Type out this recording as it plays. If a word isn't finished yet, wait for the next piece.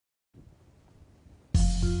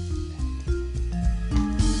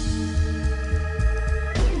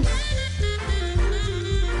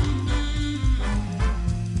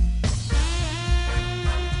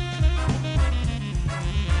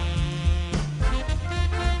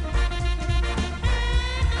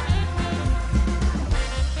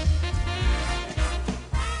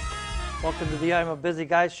Welcome to the I'm a Busy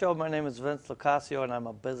Guy show. My name is Vince Locasio, and I'm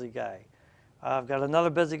a busy guy. I've got another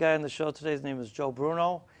busy guy on the show today. His name is Joe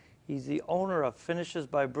Bruno. He's the owner of Finishes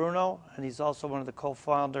by Bruno, and he's also one of the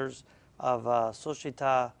co-founders of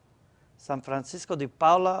Società San Francisco di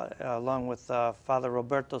Paola, along with Father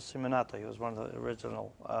Roberto Simenato. He was one of the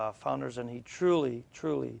original founders, and he truly,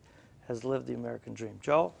 truly has lived the American dream.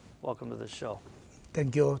 Joe, welcome to the show.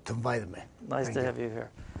 Thank you to invite me. Nice to have you here.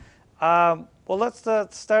 Well, let's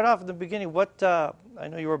start off at the beginning. I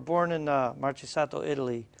know you were born in Marcissato,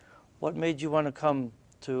 Italy. What made you want to come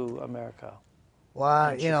to America?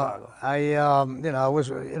 Well, I was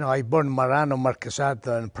born in Marano,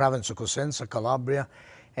 Marchesato, in province of Cosenza, Calabria,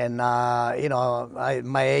 and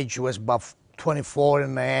my age was about 24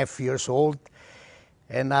 and a half years old,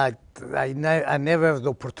 and I never had the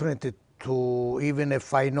opportunity to, even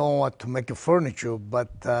if I know how to make a furniture,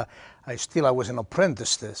 but I was an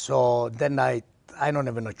apprentice there. So then I don't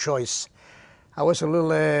have no choice. I was a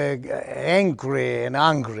little angry and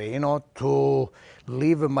hungry, to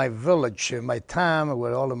leave my village, my town,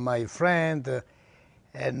 with all of my friends,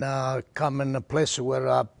 and come in a place where,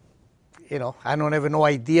 I don't have no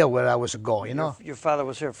idea where I was going, Your father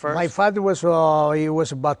was here first? My father was, he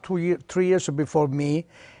was about 3 years before me,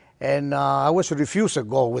 and I was refused to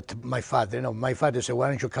go with my father. My father said, "Why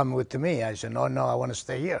don't you come with me?" I said, "No, I want to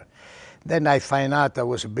stay here." Then I find out that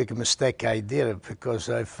was a big mistake I did, because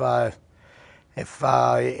if I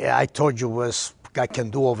told you I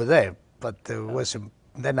can do over there, but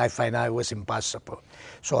then I find out it was impossible.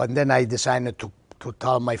 So, and then I decided to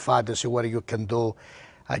tell my father, "See what you can do.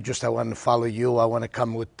 I want to follow you. I want to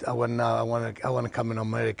come I want to come in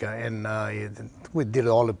America." And we did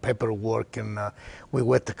all the paperwork, and we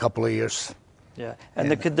wait a couple of years. Yeah, and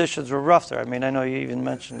the conditions were rough there. I mean, I know you even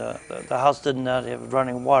mentioned the house did not have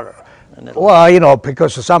running water. Well,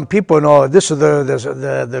 because some people this is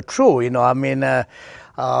the truth. I mean, I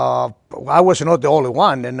was not the only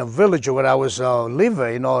one in the village where I was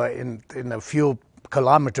living. In a few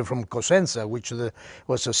kilometers from Cosenza, which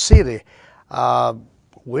was a city.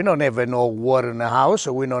 We don't have no water in the house.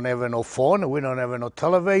 We don't have no phone. We don't have no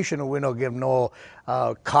television. We don't have no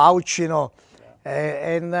couch. And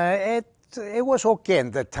it was okay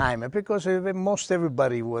at that time, because most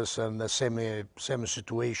everybody was in the same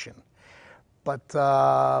situation. But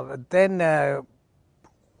then,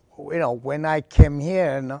 when I came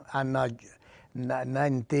here in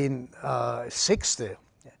 1960,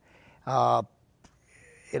 I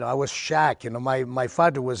was shocked. My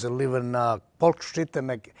father was living Polk Street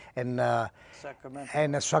and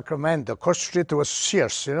Sacramento. Cross Street was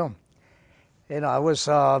Sears. I was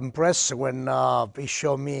impressed when he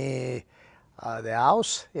showed me the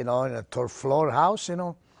house, in a third floor house,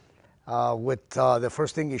 with the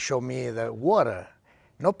first thing he showed me the water.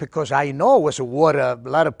 Not because I know it was water. A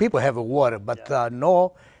lot of people have water, but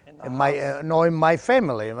no, in my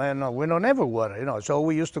family, we don't have water. So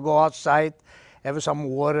we used to go outside, have some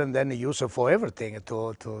water, and then use it for everything,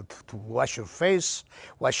 to wash your face,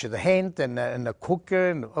 wash the hand, and the cooker,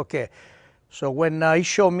 and okay. So when he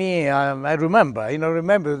showed me, I remember,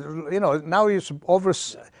 now it's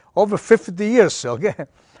over 50 years, okay?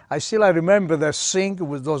 I remember the sink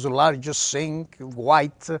with those largest sink,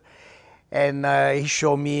 white, and he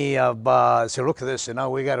showed me, said, "Look at this,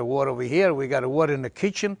 we got water over here, we got water in the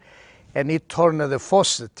kitchen," and he turned the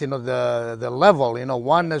faucet, the level,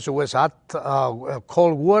 one was hot,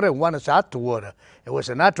 cold water, one is hot water. It was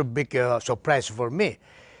another big surprise for me.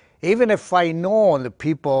 Even if I know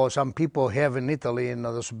some people have in Italy,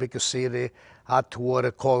 those big city, hot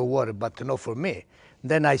water, cold water, but for me.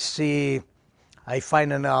 Then I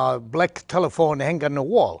find a black telephone hanging on the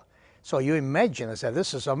wall. So you imagine, I said,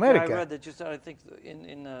 this is America. Yeah, I read that you said, I think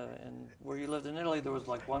in where you lived in Italy, there was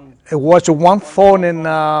like one. It was one phone in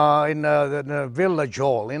the village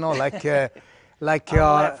hall, like.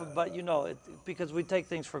 But because we take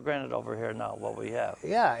things for granted over here now, what we have.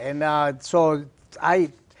 Yeah, and so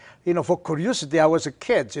for curiosity, I was a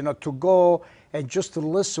kid, to go and just to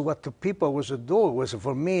listen what the people was doing was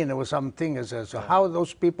for me, and it was something as how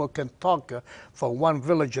those people can talk from one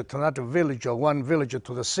village to another village, or one village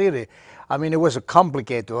to the city. I mean, it was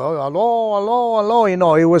complicated. Oh,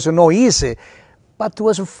 hello, it was no easy, but it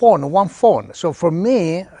was one phone. So for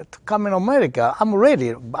me to come in America, I'm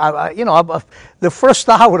ready. The first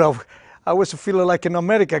hour I was feeling like an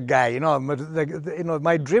American guy.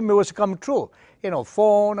 My dream was come true.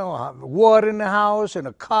 Phone, water in the house, and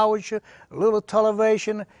a couch, a little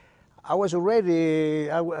television. I was ready.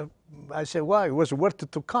 I said, well, it was worth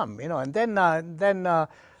it to come, And then. So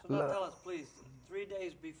now tell us, please, 3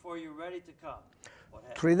 days before you're ready to come.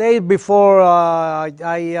 3 days before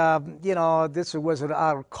you know, this was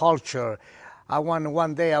our culture.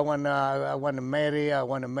 One day I want to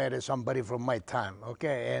marry somebody from my time,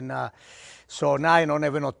 okay? And so now I don't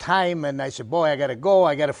have no time, and I said, boy, I gotta go.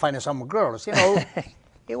 I gotta find some girls. You know,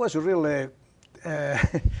 it was really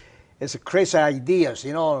it's a crazy ideas.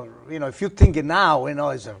 You know, if you think it now, you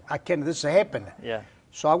know, I can't. This happen. Yeah.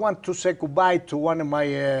 So I want to say goodbye to one of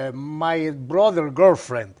my brother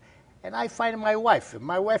girlfriend, and I find my wife.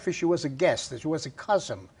 My wife, she was a guest. She was a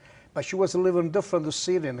cousin, but she was living in different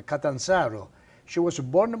city in Catanzaro. She was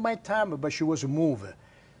born in my time, but she was a mover.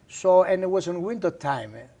 So, and it was in winter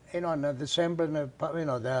time, you know, in December, you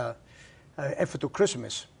know, after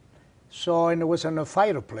Christmas. So, and it was in a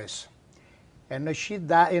fireplace. And she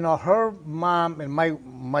died, you know, her mom and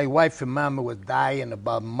my wife and mom would die in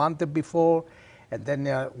about a month before. And then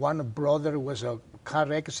one brother was a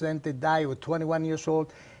car accident, they died, was 21 years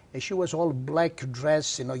old. And she was all black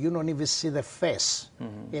dress, you know, you don't even see the face,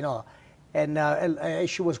 you know. And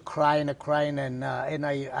she was crying, and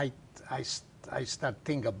I start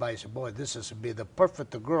thinking about it. I said, boy, this is be the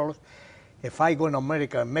perfect girl. If I go in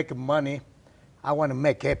America and make money, I want to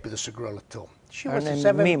make happy this girl too. She was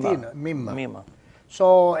 17, Mima.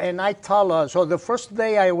 So, and I told her, so the first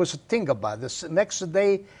day I was thinking about this. Next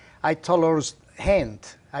day, I told her hand.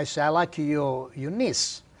 I said, I like your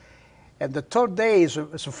niece. And the third day, his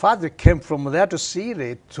father came from the other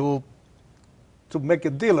city to make a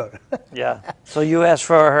dealer. Yeah. So you asked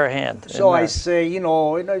for her hand. So I say, you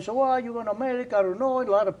know, and I said, well, you're going to America? I don't know. A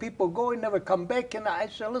lot of people go and never come back. And I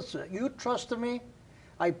said, listen, you trust me?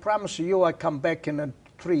 I promise you I come back in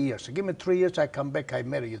 3 years. Give me 3 years, I come back, I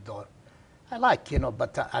marry your daughter. I like, you know,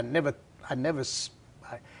 but I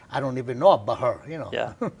don't even know about her, you know.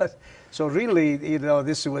 Yeah. So really, you know,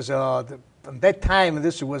 this was, at that time,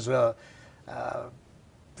 this was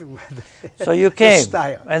so you came,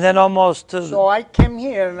 and then almost to... So I came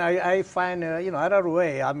here, and I find, you know, other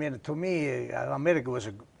way. I mean, to me, America was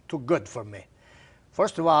too good for me.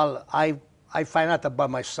 First of all, I find out about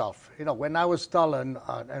myself. You know, when I was telling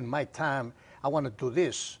in my time, I want to do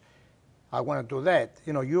this, I want to do that.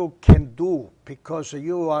 You know, you can do because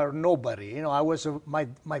you are nobody. You know, I was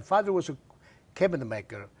my father was a cabinet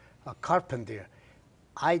maker, a carpenter.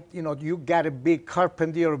 You know, you got to be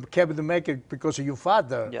carpenter or cabinet maker because of your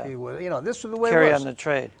father. Yeah. He was, you know, this is the way carry it was. on the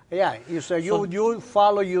trade. Yeah, you say you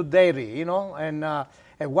follow your daddy, you know, and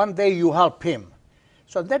one day you help him.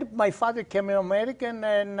 So then my father came in America,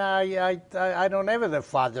 and I don't have the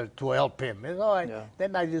father to help him. You know,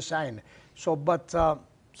 then I resigned. So, but.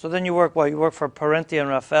 So then you work, you work for Parenti and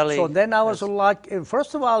Raffaelli. So then I was like,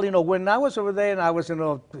 first of all, you know, when I was over there, and I was, you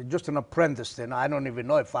know, just an apprentice, and I don't even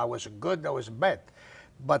know if I was good or was bad.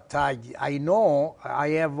 But I know I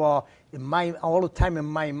have all the time in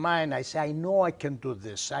my mind, I say, I know I can do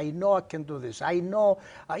this. I know I can do this. I know,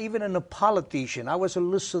 even in a politician, I was a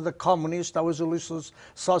list of the communist, I was a list of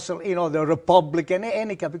social, you know, the Republican,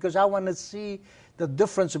 any kind, because I want to see the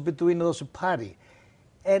difference between those parties.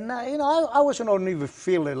 And, you know, I wasn't even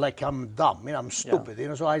feeling like I'm dumb, you know, I'm stupid, you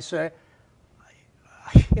know, so I say,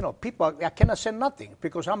 you know, people, I cannot say nothing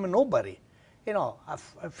because I'm a nobody. You know, I'm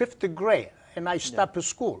 50th grade, and I stopped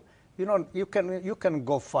school. You know, you can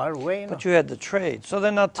go far away. You know? But you had the trade. So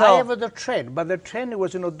then I'll tell... I have the trade, but the trade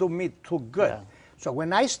was, you know, do me too good. Yeah. So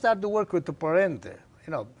when I started to work with the Parenti,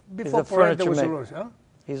 you know, before Parenti was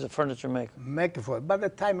He's a furniture maker. By the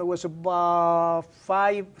time it was about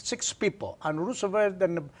 5, 6 people on Roosevelt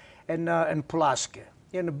and Pulaski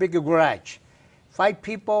in a big garage. 5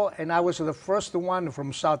 people, and I was the first one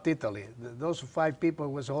from South Italy. Those 5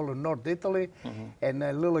 people was all in North Italy, and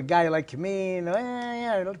a little guy like me, you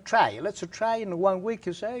know, let's try. In 1 week,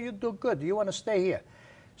 you say, you do good. You want to stay here.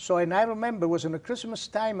 So, and I remember it was in the Christmas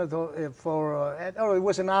time it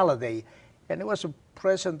was an holiday. And it was a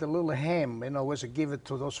present, a little ham, you know, was given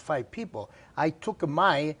to those 5 people. I took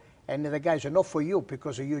mine, and the guy said, no, for you,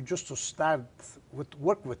 because you just to start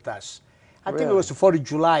work with us. I think it was the 4th of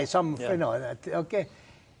July, you know, okay.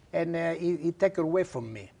 And he took it away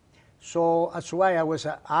from me. So that's why I was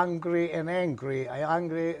angry.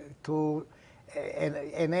 Angry to,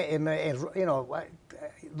 you know,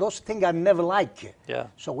 those things I never like. Yeah.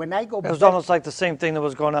 So when I go back... It was almost like the same thing that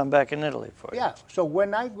was going on back in Italy for you. Yeah. So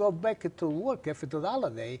when I go back to work after the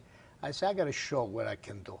holiday, I say, I got to show what I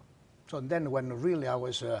can do. So then when really I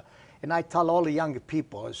was... and I tell all the young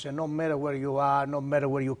people, I say, no matter where you are, no matter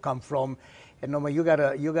where you come from, and no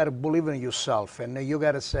matter, you gotta believe in yourself, and you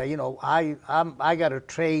gotta say, you know, I got a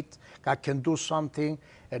trait, I can do something,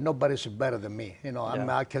 and nobody's better than me. You know,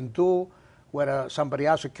 I can do what somebody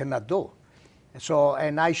else cannot do. So,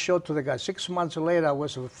 and I showed to the guy. 6 months later, I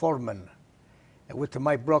was a foreman, with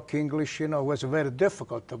my broken English, it was very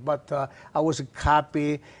difficult. But I was a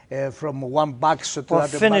copy from one box to Well,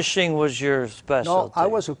 other finishing was your specialty. No, I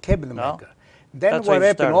was a cabinet No? maker. Then That's what where you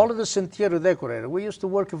happened, started. all of this interior decorator, we used to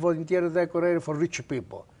work for interior decorator for rich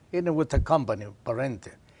people, with a company,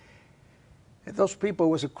 Parente. And those people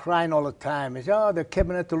was crying all the time. They said, oh, the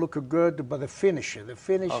cabinet look good, but the finish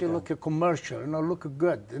look commercial, look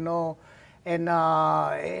good, And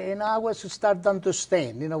I was start to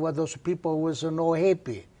understand, what those people was no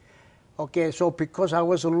happy. Okay, so because I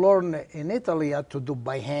was learning in Italy how to do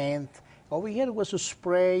by hand, over here was a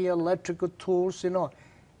spray, electrical tools,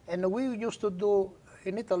 and we used to do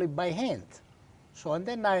in Italy by hand. So, and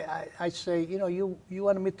then I say, you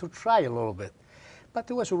wanted me to try a little bit. But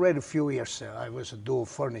it was already a few years I was doing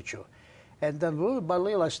furniture. And then little by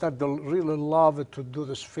little I started to really love to do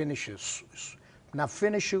this finishes. Now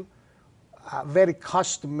finish, very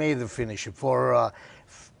custom-made finish for,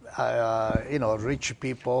 rich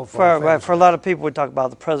people. For a lot of people, we talk about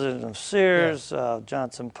the president of Sears,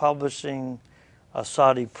 Johnson Publishing,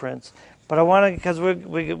 Saudi Prince. But I want to, because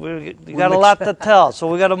we got a lot to tell, so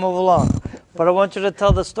we got to move along. But I want you to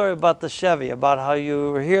tell the story about the Chevy, about how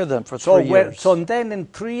you were here then for 3 years. So then, in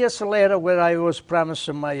 3 years later, when I was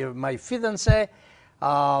promised my fiancée,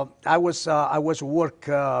 I was work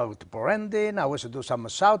with Brandon. I was do some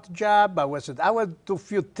south job. I was do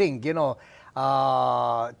few things, to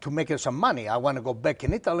make some money. I want to go back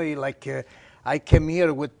in Italy. Like I came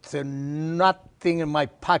here with nothing in my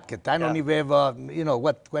pocket. I don't even have,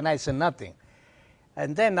 when I say nothing.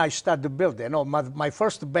 And then I started building. My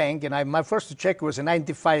first bank, and my first check was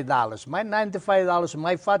 $95. My $95,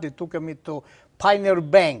 my father took me to Pioneer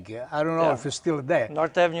Bank. I don't know if it's still there.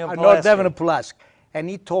 North Avenue and North Avenue Pulaski. And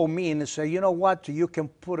he told me, and he said, you know what, you can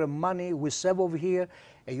put money we save over here,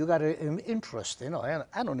 and you got an interest.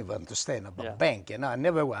 I don't even understand about bank. I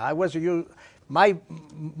never. I was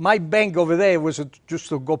my bank over there was just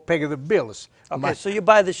to go pay the bills. Okay, so you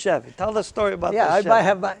buy the Chevy. Tell the story about the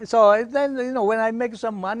Chevy. So then, when I make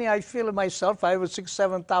some money, I feel myself. I have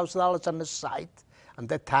 $6,000, $7,000 on the side. At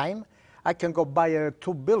that time, I can go buy a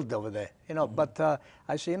 2 build over there. But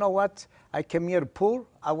I say, you know what? I came here poor.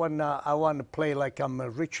 I want to play like I'm a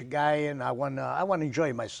rich guy, and I want to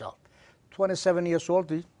enjoy myself. 27 years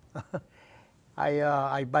old.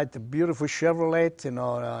 I bought a beautiful Chevrolet,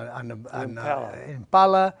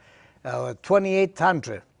 Impala,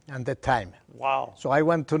 2800 at that time. Wow! So I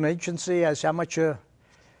went to an agency. I said,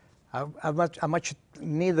 how much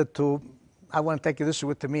needed to? I want to take this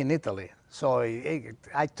with me in Italy. So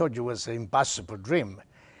I told you it was an impossible dream.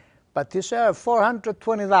 But he said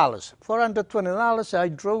 $420. $420. I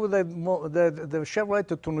drove the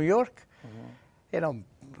Chevrolet to New York.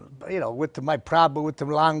 With my problem with the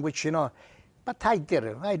language, But I did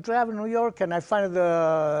it. I drive in New York, and I find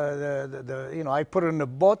I put it in the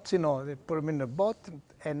boat, they put them in the boat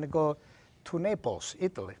and go to Naples,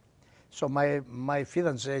 Italy. So my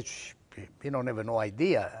fiancé, don't have no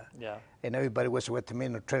idea. Yeah. And everybody was with me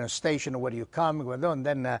in the train station. Where do you come? And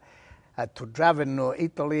then to drive in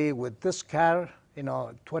Italy with this car,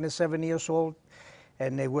 27 years old,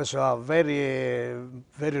 and it was very,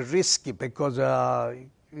 very risky because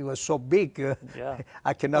it was so big.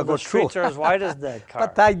 I cannot go through. The streets are as wide as that car.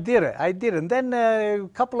 But I did it. And then a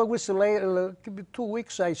couple of weeks later, 2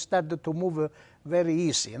 weeks, I started to move very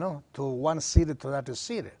easy, to one city to another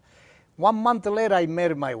city. 1 month later, I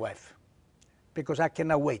married my wife because I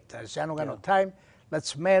cannot wait. I said, I don't got no time.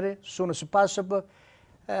 Let's marry as soon as possible.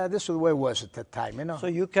 This is the way it was at that time, So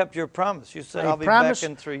you kept your promise. You said, I'll be back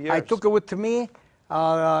in 3 years. I took it with me.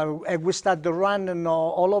 And we started running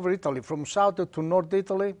all over Italy, from south to north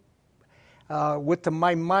Italy. With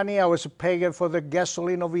my money, I was paying for the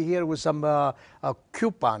gasoline over here with some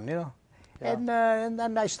coupon, And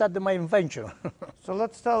then I started my invention. So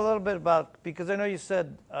let's tell a little bit about, because I know you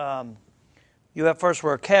said you at first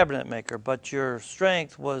were a cabinet maker, but your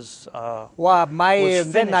strength was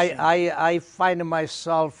then I find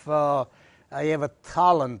myself. I have a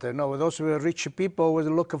talent, Those were rich people was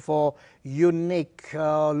looking for unique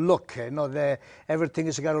look, everything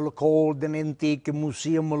is got to look old and antique,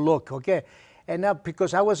 museum look, okay. And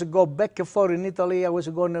because I was go back and forth in Italy, I was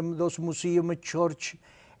going to those museum, church,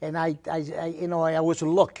 and I was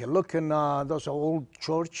looking those old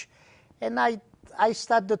church, and I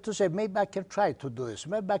started to say, maybe I can try to do this.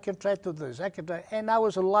 Maybe I can try to do this. And I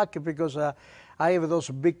was lucky because I have those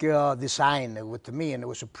big design with me, and it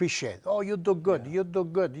was appreciated. Oh, you do good. You do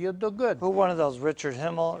good. You do good. Who one of those? Richard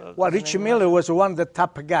Himmel? Well, Richard Miller was one of the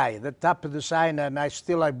top guy, the top designer, and I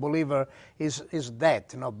believe is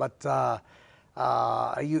that. But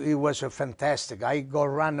It was fantastic. I go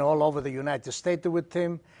run all over the United States with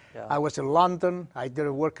him. Yeah. I was in London. I did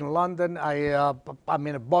work in London. I'm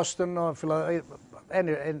in Boston, Philadelphia,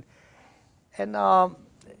 and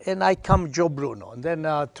I come Joe Bruno. And then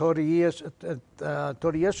 30 years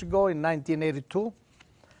ago, in 1982,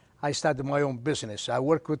 I started my own business. I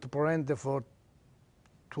worked with Parente for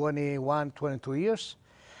 21, 22 years.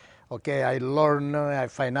 Okay, I learned, I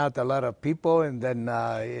find out a lot of people, and then,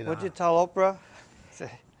 What'd you tell Oprah?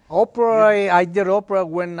 Oprah, I did Oprah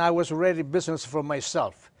when I was ready business for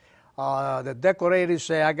myself. The decorators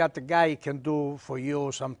say, I got the guy who can do for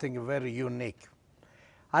you something very unique.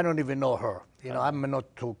 I don't even know her. I'm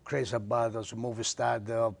not too crazy about those movie star,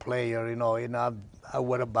 the player, I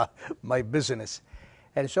worry about my business.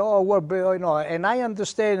 And so, and I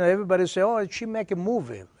understand everybody say, oh, she make a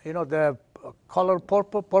movie, the color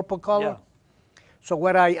purple color. Yeah. So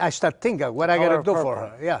what I start thinking, what I got to do purple. for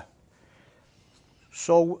her, yeah.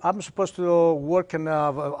 So I'm supposed to work in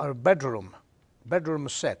a bedroom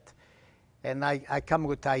set. And I come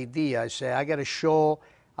with the idea, I say, I got to show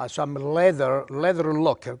some leather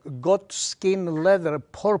look, goat skin leather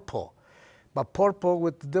purple, but purple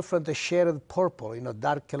with different shade of purple,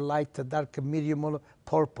 dark light, dark medium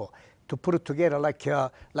purple, to put it together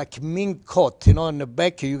like mink coat, in the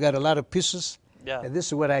back you got a lot of pieces. Yeah. And this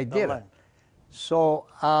is what I did. So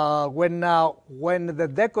when the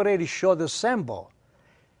decorator showed the sample,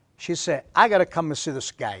 she said, I got to come and see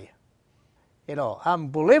this guy.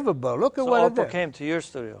 Unbelievable. Look at what I did. Oprah came to your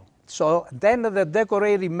studio. So then the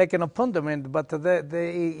decorator make an appointment, but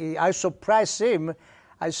I surprised him.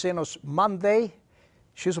 I said, Monday,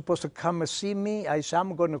 she's supposed to come and see me. I said,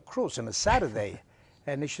 I'm going to cruise on a Saturday.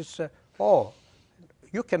 And she said, oh,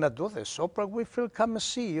 you cannot do this. Oprah Winfrey come and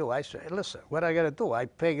see you. I said, hey, listen, what I got to do? I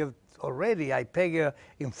pay it already. I pay it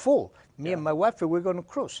in full. Me and my wife, we're going to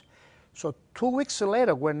cruise. So 2 weeks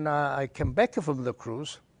later, when I came back from the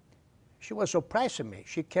cruise, she was surprising me.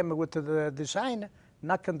 She came with the designer,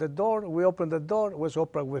 knocked on the door. We opened the door. It was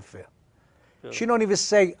Oprah Winfrey. She don't even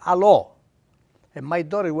say hello. And my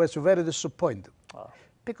daughter was very disappointed.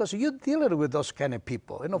 Because you dealing with those kind of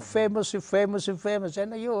people, famous,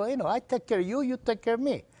 and I take care of you, you take care of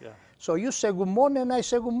me. Yeah. So you say good morning, and I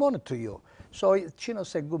say good morning to you. So Chino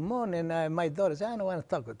said good morning, and my daughter said, I don't want to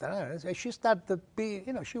talk with her. She started to be,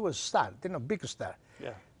 she was a star, big star.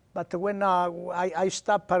 Yeah. But when I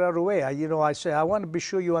stopped her away, I said, I want to be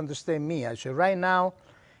sure you understand me. I said, right now,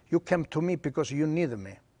 you came to me because you need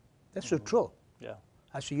me. That's true. Yeah.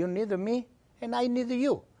 I said, you need me, and I need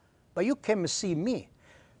you. But you came to see me.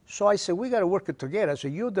 So I said, we got to work it together. I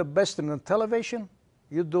said, you're the best in the television.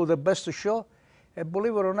 You do the best show. And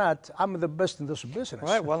believe it or not, I'm the best in this business.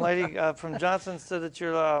 Right. One lady from Johnson said that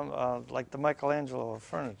you're like the Michelangelo of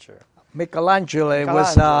furniture. Michelangelo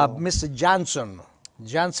was Mr.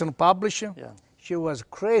 Johnson Publisher. Yeah. She was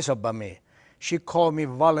crazy about me. She called me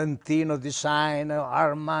Valentino designer,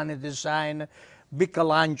 Armani designer,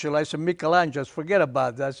 Michelangelo. I said, Michelangelo, forget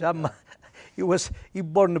about that. I said, he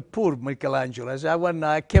born poor, Michelangelo. I said,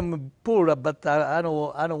 I came poor, but I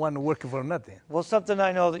don't want to work for nothing. Well, something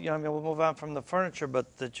I know that, we'll move on from the furniture,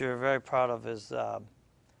 but that you're very proud of is, the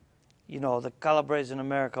Calabresi in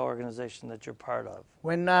America organization that you're part of.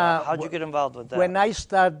 How'd you get involved with that? When I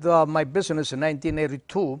started my business in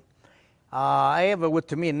 1982, I have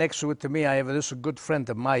with me, next to me, I have this good friend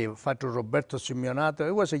of mine, Father Roberto Simeonato.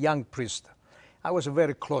 He was a young priest. I was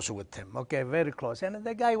very close with him, okay, very close. And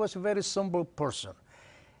the guy was a very simple person.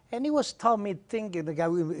 And he was telling me, the guy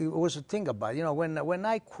was thinking about, when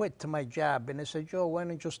I quit my job, and he said, Joe, why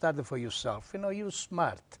don't you start it for yourself? You're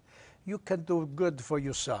smart. You can do good for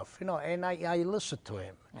yourself, and I listened to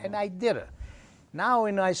him, and I did it. Now,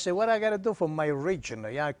 I say, what I got to do for my region?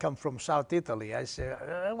 I come from South Italy. I say,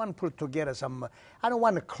 I want to put together some, I don't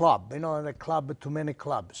want a club, a club, too many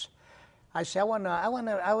clubs. I say, I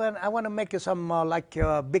want to make some like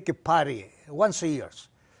a big party once a year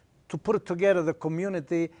to put together the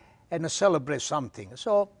community and celebrate something.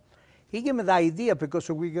 So he gave me the idea because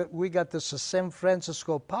we got this San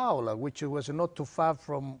Francisco Paola, which was not too far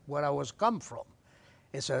from where I was come from.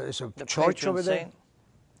 It's a church over there. Saint?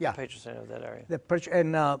 Yeah, the patron saint of that area.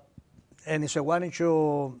 And he said, why don't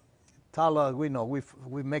you tell her,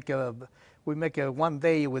 we make a one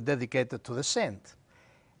day we dedicate it to the saint.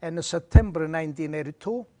 And in September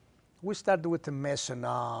 1982, we started with a mass in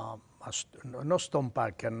Stone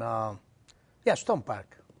Park, Stone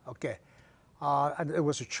Park, okay. And it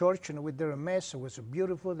was a church, and we did a mass. It was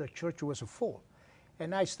beautiful. The church was full.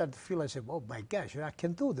 And I started to feel, I said, oh my gosh, I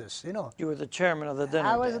can do this, You were the chairman of the dinner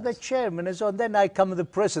I was dance. the chairman, and so then I become the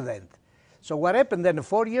president. So what happened then,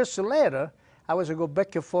 4 years later, I was to go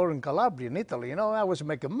back and forth in Calabria, in Italy. You know, I was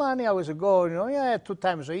making money. I was to go, you know, yeah, 2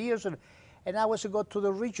 times a year. And I was to go to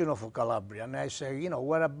the region of Calabria. And I say, you know,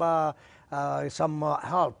 what about some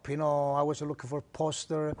help? You know, I was looking for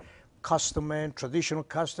poster, custom, traditional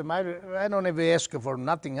custom. I don't ever ask for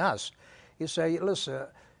nothing else. He say, listen,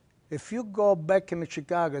 if you go back in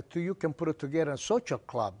Chicago, you can put it together a social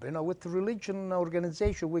club. You know, with the religion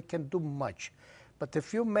organization, we can do much. But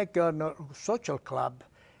if you make a social club,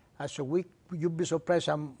 I said, you'd be surprised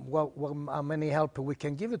how many help we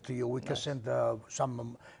can give it to you. We can send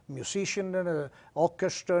some musician,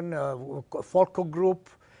 orchestra, folk group,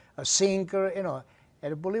 a singer, you know.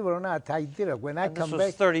 And believe it or not, I did it. When I come back. This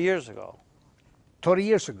was 30 years ago. 30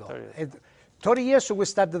 years ago. 30 years we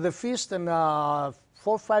started the feast, and 4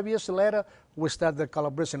 or 5 years later, we started the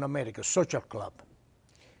Calabresi in America, social club.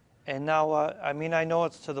 And now, I mean, I know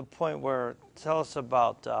it's to the point where, tell us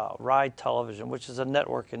about Ride Television, which is a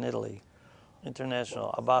network in Italy,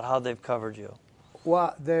 international, about how they've covered you.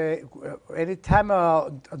 Well, anytime,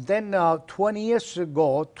 then 20 years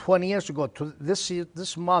ago, to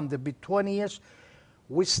this month, it'll be 20 years,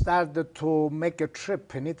 we started to make a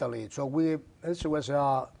trip in Italy. So this was,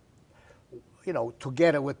 you know,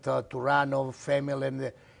 together with Turano family,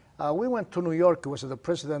 and we went to New York. It was the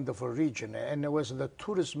president of a region, and it was the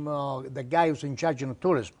tourism, the guy who's in charge of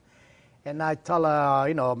tourism. And I tell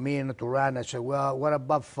you know, me and Turano, I said, well, what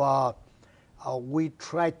about we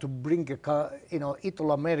try to bring, you know,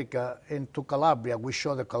 Italo-America into Calabria. We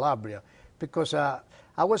show the Calabria. Because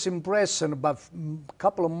I was impressed, and about a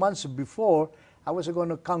couple of months before, I was going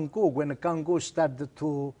to Cancun, when the Cancun started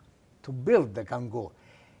to build the Cancun.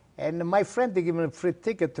 And my friend, they gave me a free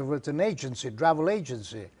ticket with an agency, travel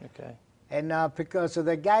agency. Okay. And because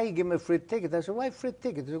the guy gave me a free ticket, I said, why free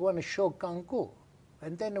ticket? They want to show Cancun.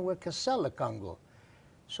 And then we can sell the Cancun.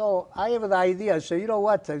 So I have the idea. I said, you know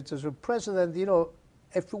what, as a president, you know,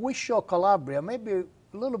 if we show Calabria, maybe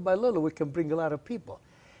little by little we can bring a lot of people.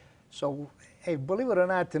 So, hey, believe it or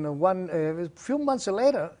not, in a few months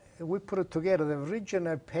later, we put it together. The region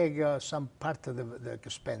paid some part of the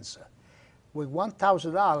expense. With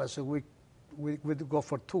 $1,000, we'd go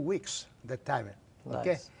for 2 weeks that time.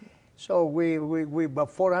 Okay, Nice. So we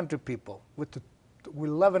about 400 people with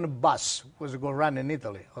 11 bus was go run in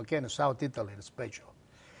Italy. Okay, in South Italy, especially.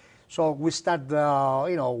 So we start,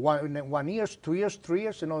 you know, 1 year, 2 years, 3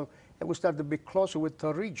 years, you know, and we start to be closer with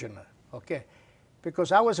the region. Okay,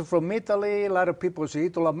 because I was from Italy, a lot of people was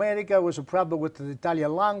Italo-America, was a problem with the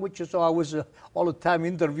Italian language, so I was all the time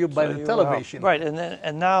interviewed by the television. Right,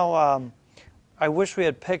 and now. I wish we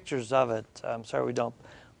had pictures of it. I'm sorry we don't.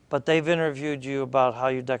 But they've interviewed you about how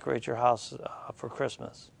you decorate your house for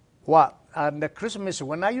Christmas. Well, on the Christmas,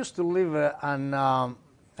 when I used to live on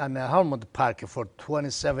Helmut Park for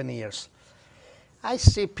 27 years, I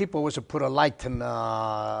see people was to put a light in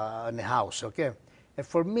the house, okay? And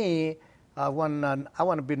for me, I want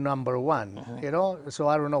to be number one, you know? So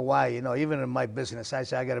I don't know why, you know, even in my business, I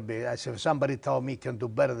say I got to be, I say if somebody told me can do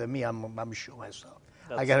better than me, I'm sure myself.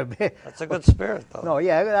 I gotta be. That's a good spirit, though. No,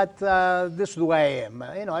 yeah, this is the way I am.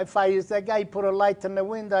 You know, if that guy put a light in the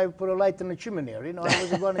window, I put a light in the chimney. You know, I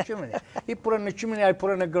was going to chimney. He put it in the chimney, I put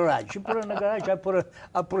it in the garage. He put it in the garage, I put it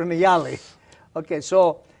in the alley. Okay,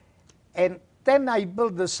 so, and then I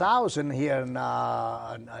built this house in here in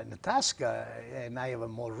Nebraska, and I have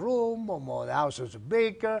more room, more. The house was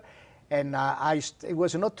bigger, and it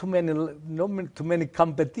was not too many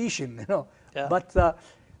competition, you know. Yeah. But.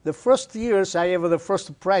 The first years, I have the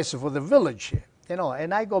first prize for the village, you know,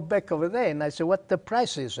 and I go back over there, and I say, what the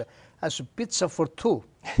price is? I said, pizza for 2.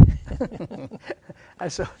 I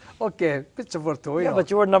said, okay, pizza for 2. You know. But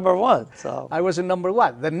you were number 1, so. I was in number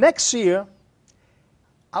 1. The next year,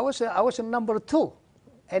 I was in number 2.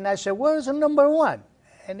 And I said, where is the number 1?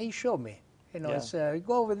 And he showed me, you know, Yeah. He said,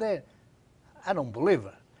 go over there. I don't believe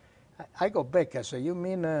it. I go back, I said, you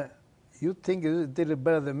mean... you think you did it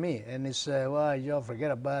better than me? And he said, well, Joe,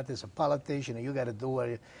 forget about it. It's a politician. You got to do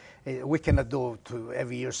what we cannot do to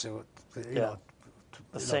every year. So, you know,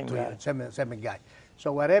 the same guy. Same guy.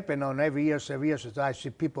 So what happened on every year, so I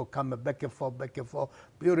see people coming back and forth,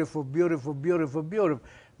 beautiful, beautiful, beautiful, beautiful.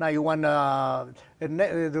 Now you want,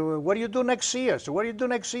 what do you do next year? So what do you do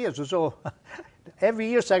next year? So every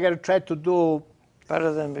year I got to try to do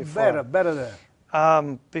better than before. Better than.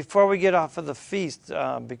 Before we get off of the feast,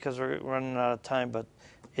 because we're running out of time, but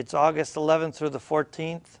it's August 11th through the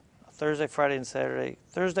 14th, Thursday, Friday, and Saturday.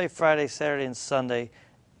 Thursday, Friday, Saturday, and Sunday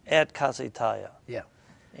at Casa Italia. Yeah.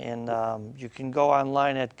 And you can go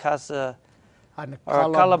online at Casa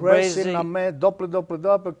Calabresi,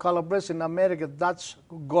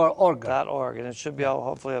 www.calabresinamerica.org. .org, and it should be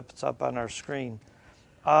hopefully it's up on our screen.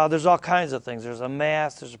 There's all kinds of things. There's a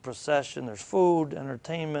mass, there's a procession, there's food,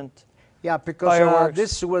 entertainment. Yeah, because Fireworks.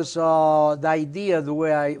 this was the idea, the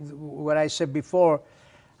way what I said before.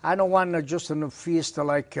 I don't want just a feast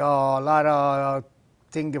like a lot of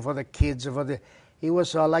things for the kids. It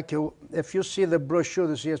was like if you see the brochure,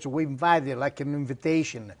 this is we invited like an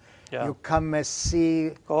invitation. Yeah. You come and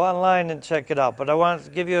see. Go online and check it out. But I wanted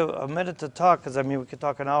to give you a minute to talk, because I mean we could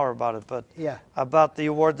talk an hour about it. But Yeah. about the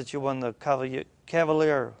award that you won, the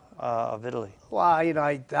Cavalier of Italy. Well, you know,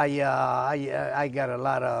 I got a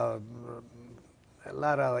lot of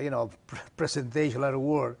presentation, a lot of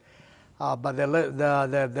work. But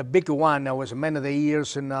the big one was Man of the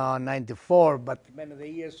Years in '94. But Man of the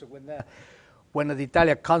Years when the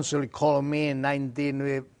Italian consul called me in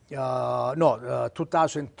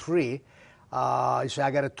 2003. He said,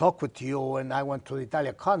 I got to talk with you, and I went to the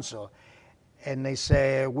Italian consul, and they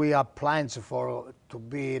say we are applying to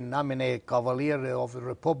be nominated Cavalier of the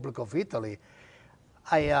Republic of Italy.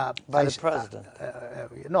 By the president.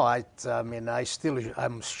 No, I mean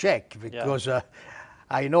I'm shocked because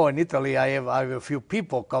I know in Italy I have a few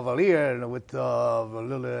people Cavalier with a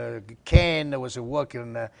little cane that was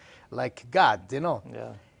working like God, you know.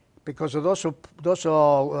 Yeah. Because of those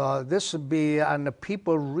this would be, and the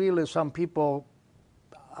people really, some people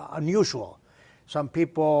unusual. Some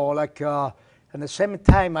people like, at the same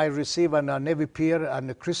time I received a Navy Pier and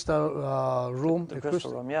the Crystal Room. The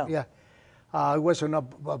Crystal Room, yeah. Yeah. I was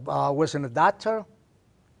a doctor,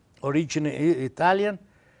 originally Italian,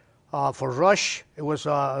 for Rush. It was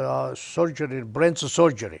surgery, brain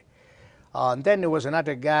surgery. And then there was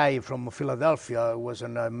another guy from Philadelphia, who was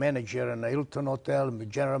a manager in the Hilton Hotel,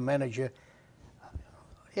 general manager.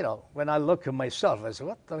 You know, when I look at myself, I said,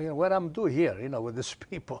 what I'm doing here, you know, with these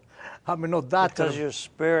people? I'm no doctor. Because your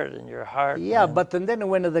spirit and your heart. Yeah, man. but and then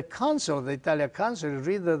when the consul, the Italian consul,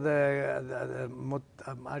 read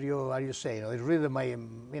how you say, you know, read my,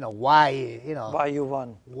 you know, why, you know. Why you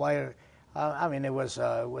won. Why, I mean, it was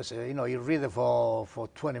you know, you read it for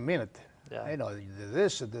 20 minutes. Yeah. You know,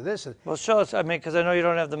 this. Well, show us, I mean, because I know you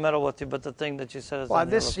don't have the medal with you, but the thing that you said is Well, on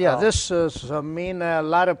your this, lapel. this I mean, a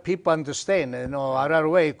lot of people understand, you know, our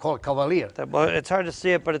way called Cavalier. Well, it's hard to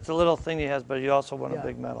see it, but it's a little thing he has, but you also won a Yeah.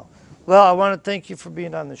 big medal. Well, I want to thank you for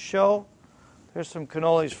being on the show. Here's some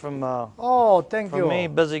cannolis from Oh, thank from you. me,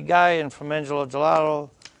 Busy Guy, and from Angelo Gelato.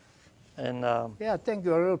 And Yeah, thank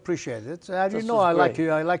you. I really appreciate it. You This know, was I like great.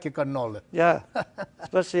 you. I like your cannoli. yeah,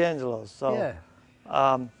 especially Angelo. So, Yeah.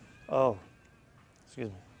 Oh, excuse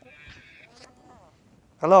me.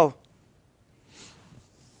 Hello.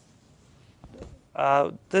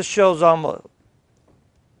 This show's almost.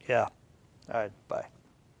 Yeah. All right. Bye.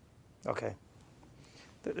 Okay.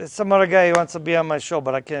 There's some other guy who wants to be on my show,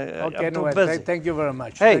 but I can't. Okay, I'm too no, busy. thank you very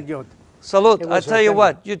much. Hey. Thank you. Salute. It I was tell you thank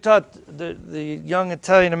what, you taught the young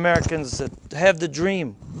Italian Americans that have the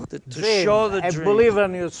dream, to show the and dream. believe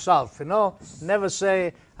in yourself, you know. Never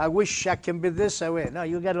say, I wish I can be this way. No,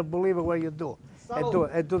 you got to believe in what you do. And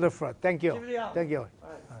do the front. Thank you. Give it out. Thank you. All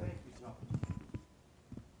right, thank you, Joe.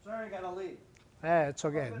 Sorry, I got to leave. Yeah, it's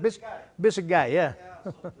okay. Busy guy. Busy guy, yeah.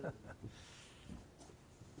 Yeah, so